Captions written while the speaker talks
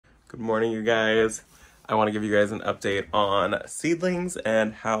Good morning, you guys. I want to give you guys an update on Seedlings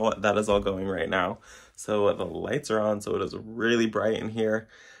and how that is all going right now. So the lights are on, so it is really bright in here.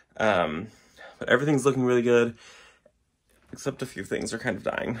 But everything's looking really good, except a few things are kind of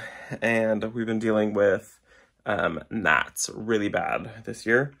dying. And we've been dealing with gnats really bad this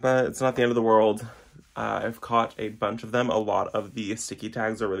year, but it's not the end of the world. I've caught a bunch of them. A lot of the sticky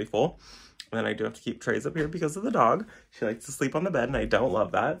tags are really full. And I do have to keep trays up here because of the dog. She likes to sleep on the bed and I don't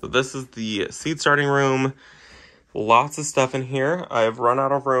love that. So this is the seed starting room. Lots of stuff in here. I've run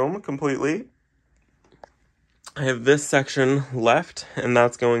out of room completely. I have this section left, and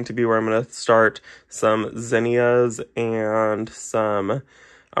that's going to be where I'm going to start some zinnias and some...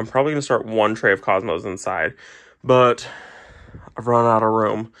 I'm probably going to start one tray of cosmos inside, but I've run out of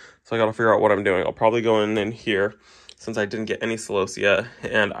room, so I got to figure out what I'm doing. I'll probably go in here since I didn't get any celosia,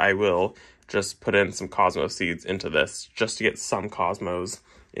 and I will just put in some cosmos seeds into this just to get some cosmos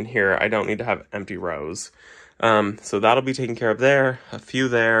in here. I don't need to have empty rows. So that'll be taken care of there, a few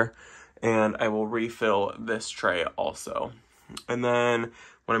there, and I will refill this tray also. And then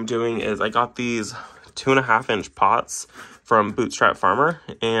what I'm doing is I got these 2.5-inch pots from Bootstrap Farmer,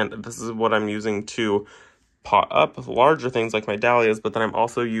 and this is what I'm using to pot up larger things like my dahlias, but then I'm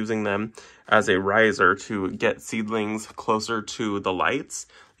also using them as a riser to get seedlings closer to the lights.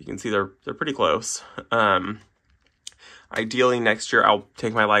 You can see they're pretty close. Ideally next year I'll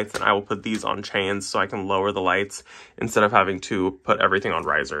take my lights and I will put these on chains so I can lower the lights instead of having to put everything on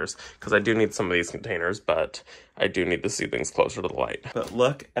risers, because I do need some of these containers, but I do need the seedlings closer to the light. But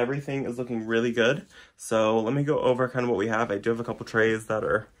look, everything is looking really good. So let me go over kind of what we have. I do have a couple trays that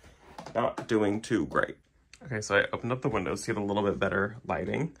are not doing too great. Okay, so I opened up the windows to get a little bit better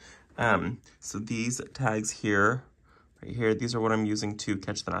lighting. So these tags here, right here, these are what I'm using to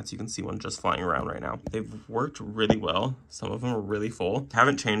catch the gnats. You can see one just flying around right now. They've worked really well. Some of them are really full.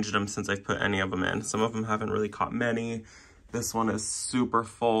 Haven't changed them since I've put any of them in. Some of them haven't really caught many. This one is super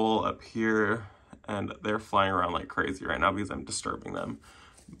full up here, and they're flying around like crazy right now because I'm disturbing them.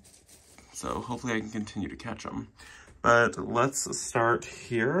 So hopefully I can continue to catch them. But let's start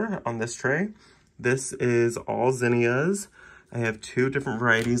here on this tray. This is all zinnias. I have 2 different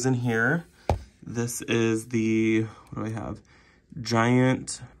varieties in here. This is the, what do I have?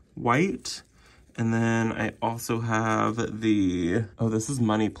 Giant white. And then I also have the, oh, this is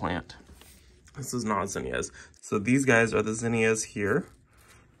money plant. This is not zinnias. So these guys are the zinnias here.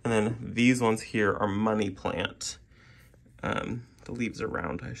 And then these ones here are money plant. The leaves are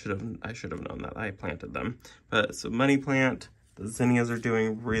round. I should have known that. I planted them. But so money plant, the zinnias are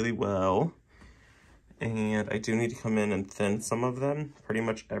doing really well. And I do need to come in and thin some of them. Pretty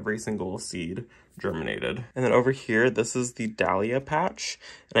much every single seed germinated. And then over here, this is the dahlia patch.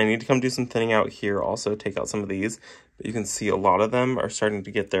 And I need to come do some thinning out here also, take out some of these. But you can see a lot of them are starting to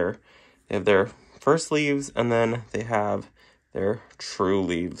get they have their first leaves, and then they have their true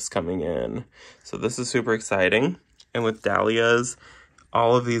leaves coming in. So this is super exciting. And with dahlias,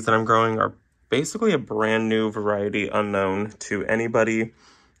 all of these that I'm growing are basically a brand new variety unknown to anybody.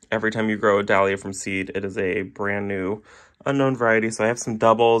 Every time you grow a dahlia from seed, it is a brand new unknown variety. So I have some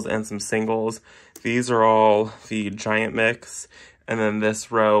doubles and some singles. These are all the giant mix. And then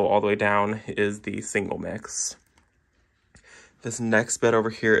this row all the way down is the single mix. This next bed over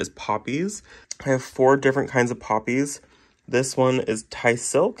here is poppies. I have 4 different kinds of poppies. This one is Thai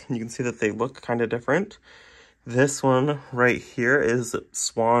silk. You can see that they look kind of different. This one right here is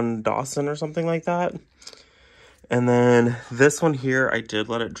Swan Dawson or something like that. And then this one here, I did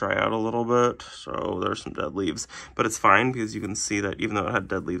let it dry out a little bit, so there's some dead leaves. But it's fine because you can see that even though it had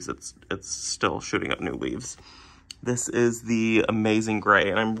dead leaves, it's still shooting up new leaves. This is the Amazing Gray,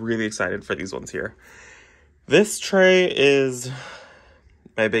 and I'm really excited for these ones here. This tray is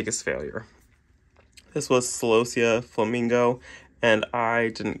my biggest failure. This was Celosia Flamingo, and I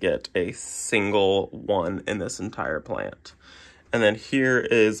didn't get a single one in this entire plant. And then here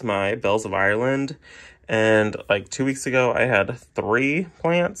is my Bells of Ireland. And like 2 weeks ago, I had 3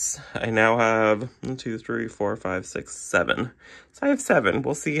 plants. I now have 1, 2, 3, 4, 5, 6, 7. So I have 7.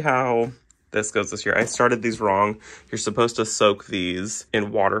 We'll see how this goes this year. I started these wrong. You're supposed to soak these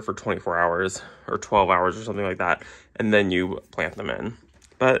in water for 24 hours or 12 hours or something like that. And then you plant them in.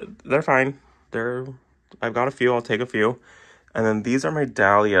 But they're fine. I've got a few. I'll take a few. And then these are my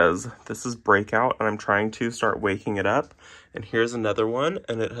dahlias. This is Breakout, and I'm trying to start waking it up. And here's another one,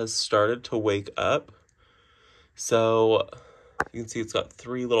 and it has started to wake up. So you can see it's got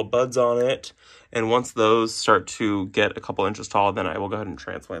 3 little buds on it. And once those start to get a couple inches tall, then I will go ahead and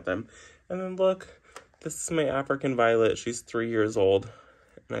transplant them. And then look, this is my African Violet. She's 3 years old,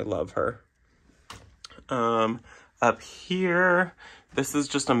 and I love her. Up here This is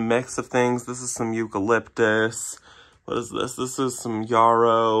just a mix of things. This is some eucalyptus. What is this? This is some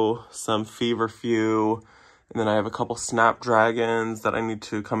yarrow, some feverfew, and then I have a couple snapdragons that I need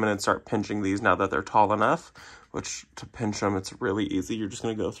to come in and start pinching these now that they're tall enough, which to pinch them, it's really easy. You're just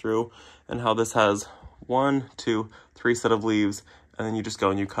gonna go through, and how this has 1, 2, 3 set of leaves, and then you just go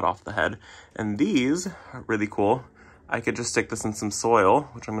and you cut off the head. And these are really cool. I could just stick this in some soil,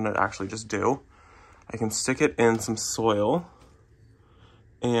 which I'm gonna actually just do. I can stick it in some soil,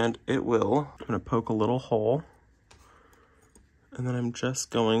 and it will, I'm gonna poke a little hole, and then I'm just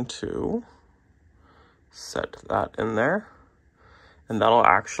going to set that in there, and that'll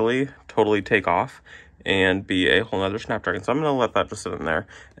actually totally take off and be a whole nother snapdragon. So I'm gonna let that just sit in there,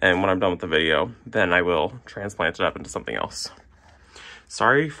 and when I'm done with the video, then I will transplant it up into something else.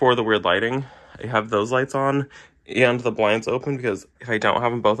 Sorry for the weird lighting. I have those lights on and the blinds open because if I don't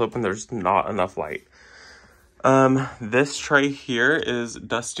have them both open, there's not enough light. This tray here is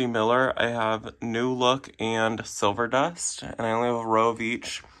Dusty Miller. I have New Look and Silver Dust, and I only have a row of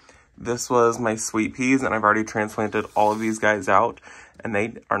each. This was my sweet peas, and I've already transplanted all of these guys out, and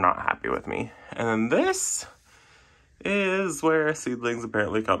they are not happy with me. And then this is where seedlings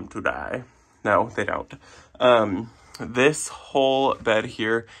apparently come to die. No, they don't. This whole bed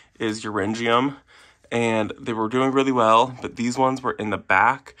here is Euryngum, and they were doing really well, but these ones were in the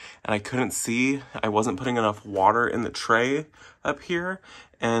back, and I couldn't see. I wasn't putting enough water in the tray up here,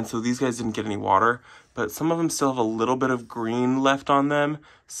 and so these guys didn't get any water, but some of them still have a little bit of green left on them,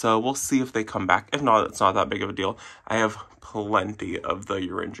 so we'll see if they come back. If not, it's not that big of a deal. I have plenty of the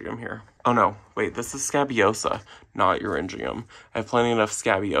Euryngum here. Oh no, wait, this is Scabiosa, not Euryngum. I have plenty enough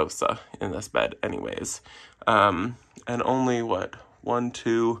Scabiosa in this bed anyways. And only, what, 1,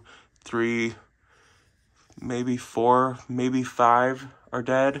 2, 3, maybe 4, maybe 5 are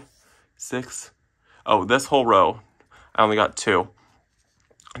dead. 6. Oh, this whole row, I only got 2.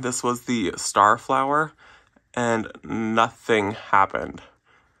 This was the Starflower, and nothing happened.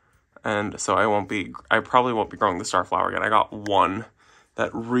 And so I probably won't be growing the Starflower again. I got 1 that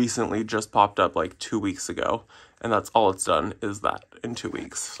recently just popped up like 2 weeks ago, and that's all it's done is that in 2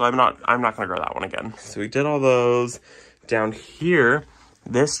 weeks. So I'm not gonna grow that one again. So we did all those. Down here,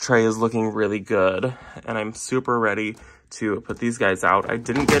 this tray is looking really good, and I'm super ready to put these guys out. I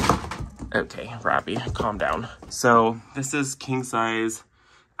didn't get, okay, Robbie, calm down. So this is king size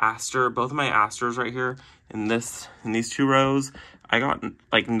aster. Both of my asters right here in these 2 rows, I got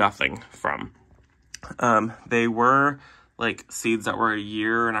like nothing from. They were like seeds that were 1.5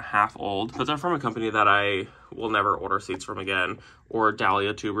 years old, but they're from a company that I will never order seeds from again, or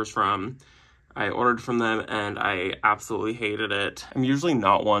dahlia tubers from. I ordered from them and I absolutely hated it. I'm usually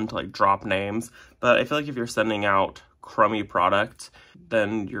not one to like drop names, but I feel like if you're sending out crummy product,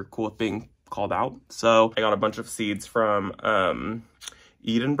 then you're cool with being called out. So I got a bunch of seeds from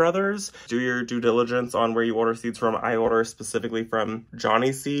Eden Brothers. Do your due diligence on where you order seeds from. I order specifically from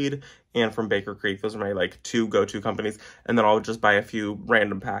Johnny Seed and from Baker Creek. Those are my like 2 go-to companies. And then I'll just buy a few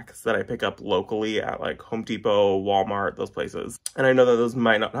random packs that I pick up locally at like Home Depot, Walmart, those places. And I know that those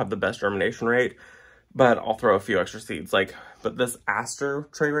might not have the best germination rate, but I'll throw a few extra seeds. But this aster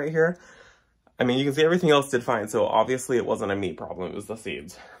tray right here, I mean, you can see everything else did fine. So obviously it wasn't a me problem, it was the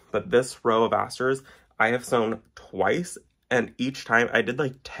seeds. But this row of asters, I have sown twice, and each time I did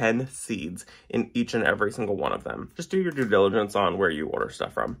like 10 seeds in each and every single one of them. Just do your due diligence on where you order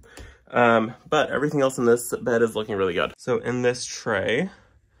stuff from. But everything else in this bed is looking really good. So in this tray,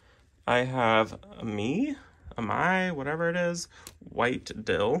 I have whatever it is, white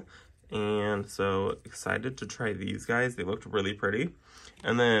dill. And so excited to try these guys. They looked really pretty.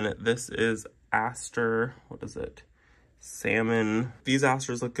 And then this is aster, what is it? Salmon. These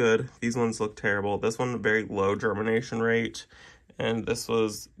asters look good. These ones look terrible. This one, very low germination rate. And this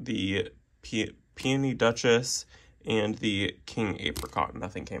was the Peony Duchess and the King Apricot.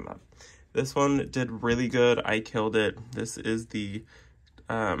 Nothing came up. This one did really good. I killed it. This is the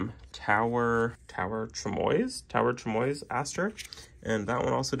Tower Chamois aster. And that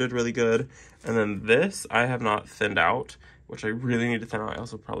one also did really good. And then this, I have not thinned out, which I really need to thin out. I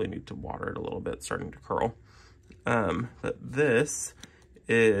also probably need to water it a little bit, starting to curl. But this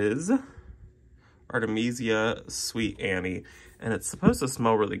is Artemisia Sweet Annie, and it's supposed to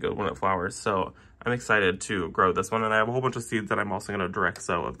smell really good when it flowers, so I'm excited to grow this one, and I have a whole bunch of seeds that I'm also going to direct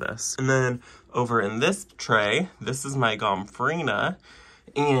sow of this. And then over in this tray, this is my Gomphrena,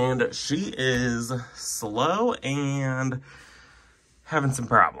 and she is slow and having some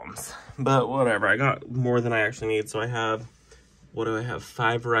problems, but whatever. I got more than I actually need, so I have, what do I have,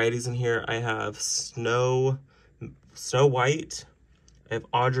 5 varieties in here. I have Snow White, I have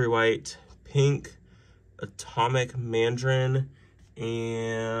Audrey White, Pink, Atomic Mandarin,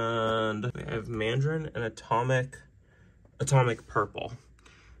 and I have Mandarin and Atomic Purple.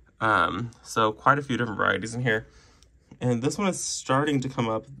 So quite a few different varieties in here. And this one is starting to come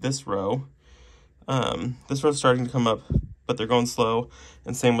up, this row. This row's starting to come up, but they're going slow,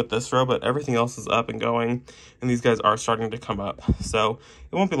 and same with this row, but everything else is up and going, and these guys are starting to come up. So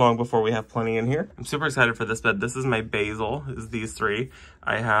it won't be long before we have plenty in here. I'm super excited for this bed. This is my basil, is these three.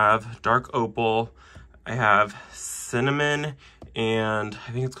 I have dark opal, I have cinnamon, and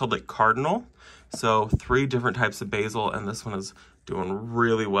I think it's called like cardinal. So 3 different types of basil, and this one is doing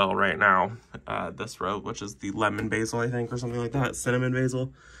really well right now. This row, which is the lemon basil, I think, or something like that. Cinnamon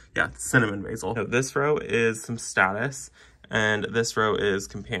basil. Yeah, cinnamon basil. So this row is some status, and this row is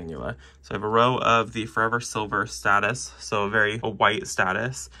campanula. So I have a row of the Forever Silver status, so a white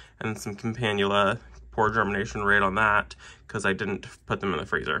status, and some campanula. Poor germination rate on that because I didn't put them in the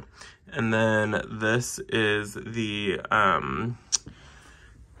freezer. And then this is the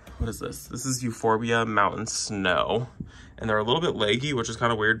what is this? This is Euphorbia Mountain Snow, and they're a little bit leggy, which is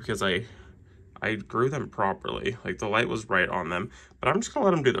kind of weird because I grew them properly. Like, the light was right on them, but I'm just gonna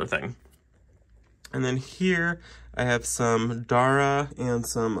let them do their thing. And then here I have some Dara and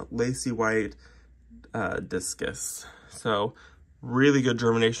some Lacy White Discus. So really good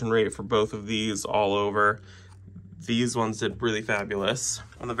germination rate for both of these all over. These ones did really fabulous.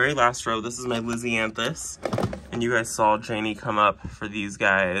 On the very last row, this is my Lisianthus, and you guys saw Janie come up for these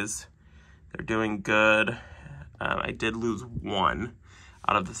guys. They're doing good. I did lose one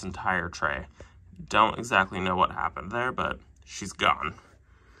out of this entire tray. Don't exactly know what happened there, but she's gone.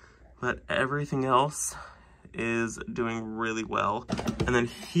 But everything else is doing really well. And then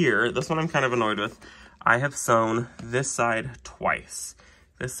here, this one I'm kind of annoyed with. I have sown this side twice.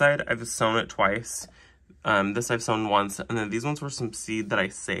 This side, I've sown it twice. This I've sown once, and then these ones were some seed that I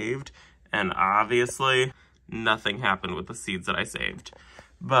saved, and obviously nothing happened with the seeds that I saved.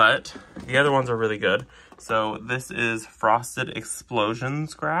 But the other ones are really good. So this is Frosted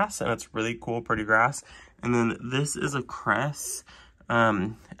Explosions grass, and it's really cool, pretty grass. And then this is a cress,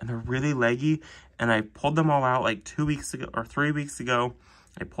 and they're really leggy, and I pulled them all out like 2 weeks ago, or 3 weeks ago.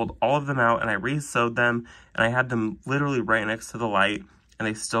 I pulled all of them out, and I re-sowed them, and I had them literally right next to the light, and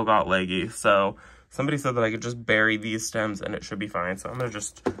they still got leggy. So somebody said that I could just bury these stems and it should be fine. So I'm gonna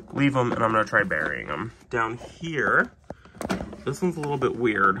just leave them, and I'm gonna try burying them. Down here, this one's a little bit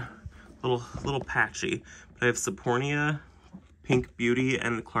weird, little patchy. But I have Sapornia, Pink Beauty,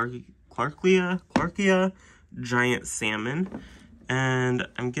 and Clarkia Giant Salmon. And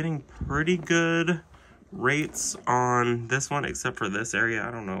I'm getting pretty good rates on this one, except for this area.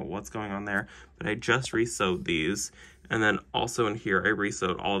 I don't know what's going on there, but I just re-sowed these. And then also in here, I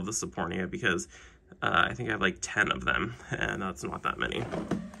re-sowed all of the Sapornia because I think I have like 10 of them, and that's not that many.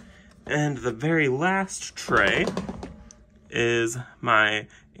 And the very last tray is my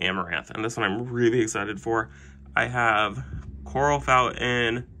Amaranth, and this one I'm really excited for. I have Coral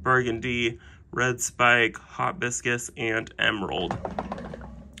Fountain, Burgundy, Red Spike, Hot Biscus, and Emerald.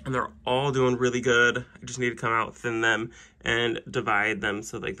 And they're all doing really good. I just need to come out, thin them, and divide them.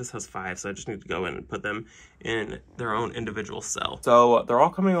 So like this has 5, so I just need to go in and put them in their own individual cell. So they're all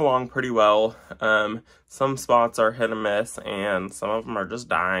coming along pretty well. Some spots are hit and miss, and some of them are just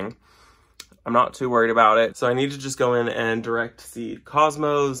dying. I'm not too worried about it. So I need to just go in and direct seed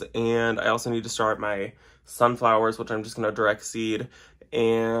Cosmos, and I also need to start my sunflowers, which I'm just gonna direct seed,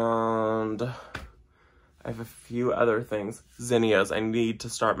 and I have a few other things. Zinnias. I need to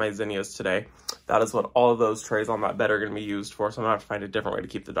start my zinnias today. That is what all of those trays on that bed are going to be used for, so I'm going to have to find a different way to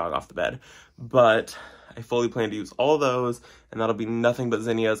keep the dog off the bed. But I fully plan to use all of those, and that'll be nothing but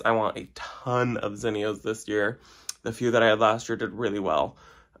zinnias. I want a ton of zinnias this year. The few that I had last year did really well.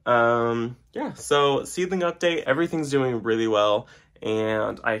 Yeah, so seedling update. Everything's doing really well,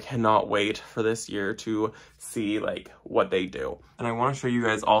 and I cannot wait for this year to see like what they do. And I want to show you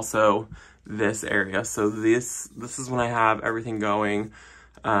guys also this area. So this is when I have everything going.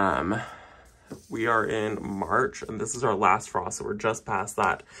 We are in March, and this is our last frost, so we're just past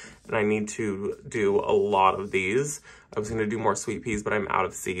that, and I need to do a lot of these. I was going to do more sweet peas, but I'm out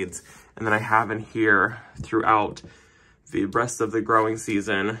of seeds. And then I have in here throughout the rest of the growing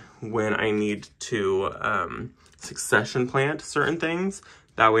season when I need to succession plant certain things.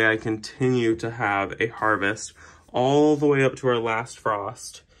 That way I continue to have a harvest all the way up to our last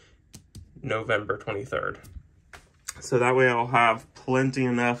frost, November 23rd. So that way I'll have plenty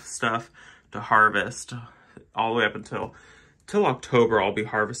enough stuff to harvest all the way up until October. I'll be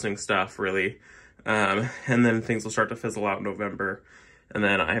harvesting stuff really. And then things will start to fizzle out in November. And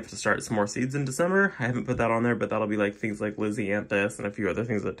then I have to start some more seeds in December. I haven't put that on there, but that'll be like things like Lysianthus and a few other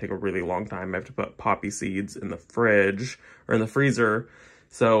things that take a really long time. I have to put poppy seeds in the fridge or in the freezer.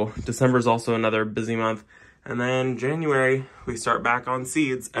 So December is also another busy month. And then January, we start back on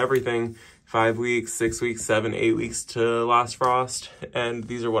seeds, everything, 5 weeks, 6 weeks, 7, 8 weeks to last frost. And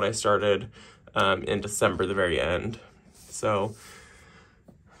these are what I started in December, the very end. So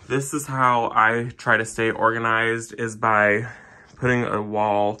this is how I try to stay organized, is by putting a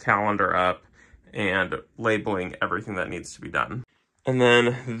wall calendar up and labeling everything that needs to be done. And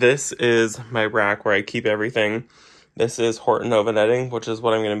then this is my rack where I keep everything. This is Horton Nova netting, which is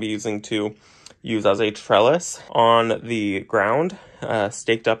what I'm going to be using to use as a trellis on the ground,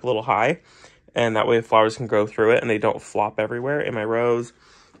 staked up a little high. And that way flowers can grow through it and they don't flop everywhere in my rows.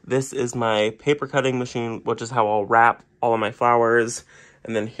 This is my paper cutting machine, which is how I'll wrap all of my flowers.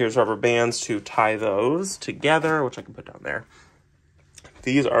 And then here's rubber bands to tie those together, which I can put down there.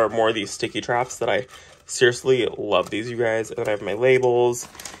 These are more of these sticky traps that I seriously love these, you guys. And then I have my labels.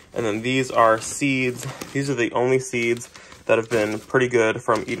 And then these are seeds. These are the only seeds that have been pretty good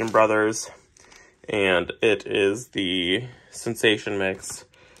from Eden Brothers. And it is the Sensation Mix.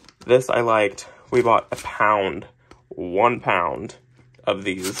 This I liked. We bought a pound, 1 pound of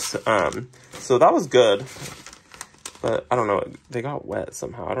these. So that was good. But I don't know, they got wet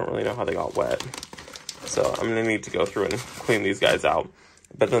somehow. I don't really know how they got wet. So I'm gonna need to go through and clean these guys out.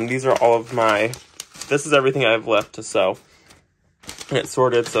 But then these are all of my, this is everything I have left to sow. And it's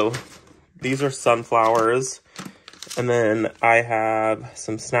sorted, so these are sunflowers. And then I have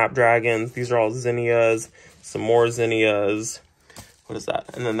some snapdragons. These are all zinnias, some more zinnias. What is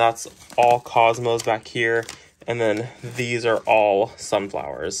that? And then that's all cosmos back here. And then these are all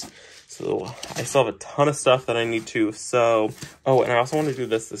sunflowers. So I still have a ton of stuff that I need to sow. Oh, and I also want to do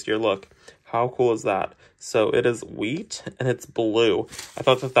this year. Look, how cool is that? So it is wheat and it's blue. I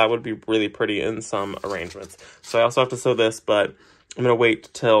thought that that would be really pretty in some arrangements. So I also have to sow this, but I'm going to wait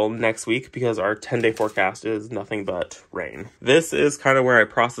till next week because our 10-day forecast is nothing but rain. This is kind of where I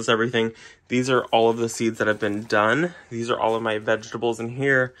process everything. These are all of the seeds that have been done. These are all of my vegetables in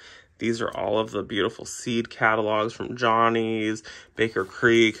here. These are all of the beautiful seed catalogs from Johnny's, Baker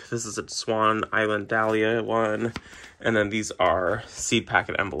Creek. This is a Swan Island Dahlia one. And then these are seed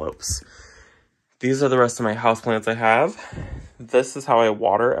packet envelopes. These are the rest of my houseplants I have. This is how I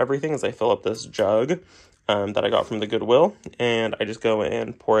water everything, as I fill up this jug that I got from the Goodwill. And I just go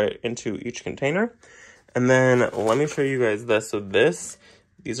and pour it into each container. And then let me show you guys this. So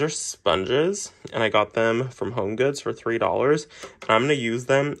these are sponges, and I got them from Home Goods for $3. And I'm going to use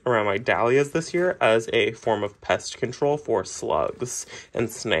them around my dahlias this year as a form of pest control for slugs and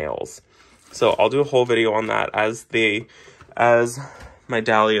snails. So I'll do a whole video on that as my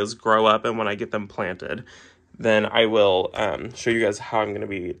dahlias grow up and when I get them planted. Then I will show you guys how I'm going to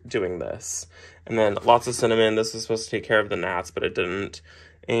be doing this. And then lots of cinnamon. This is supposed to take care of the gnats, but it didn't.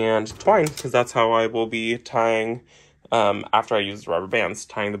 And twine, because that's how I will be tying after I use the rubber bands,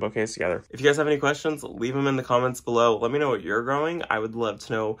 tying the bouquets together. If you guys have any questions, leave them in the comments below. Let me know what you're growing. I would love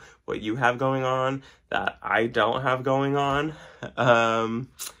to know what you have going on that I don't have going on.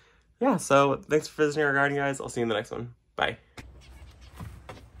 Yeah, so thanks for visiting our garden, guys. I'll see you in the next one. Bye.